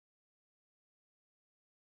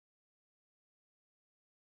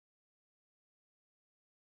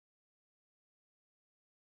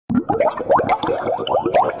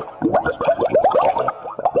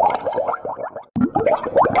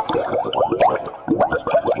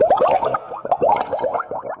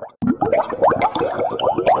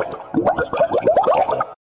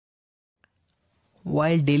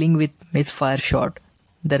While dealing with misfire shot,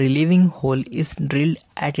 the relieving hole is drilled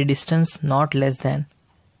at a distance not less than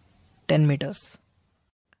 10 meters.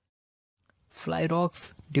 Fly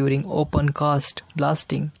rocks during open cast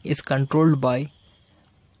blasting is controlled by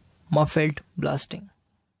muffled blasting.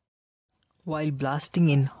 While blasting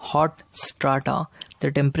in hot strata,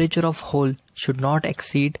 the temperature of hole should not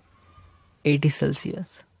exceed 80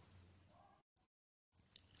 Celsius.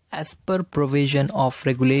 As per provision of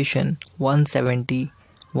Regulation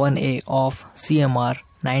 170(1)A of CMR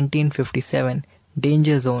 1957,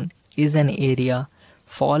 danger zone is an area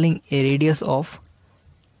falling a radius of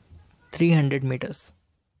 300 meters.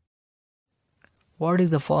 What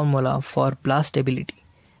is the formula for blastability?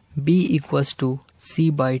 B equals to C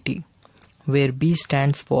by T, where B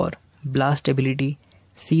stands for blastability,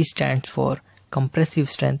 C stands for compressive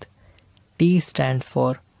strength, T stands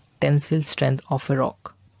for tensile strength of a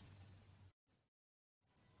rock.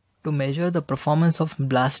 To measure the performance of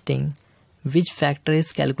blasting, which factor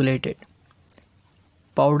is calculated?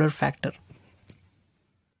 Powder factor.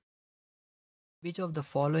 Which of the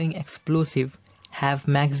following explosive have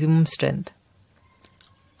maximum strength?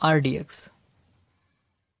 RDX.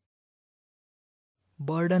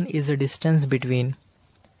 Burden is the distance between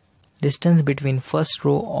first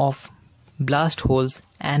row of blast holes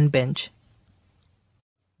and bench.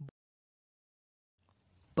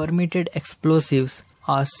 Permitted explosives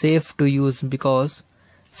are safe to use because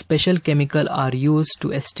special chemicals are used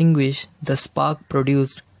to extinguish the spark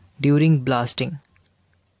produced during blasting.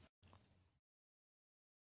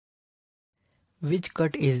 Which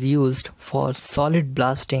cut is used for solid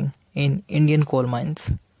blasting in Indian coal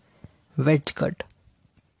mines? Wedge cut.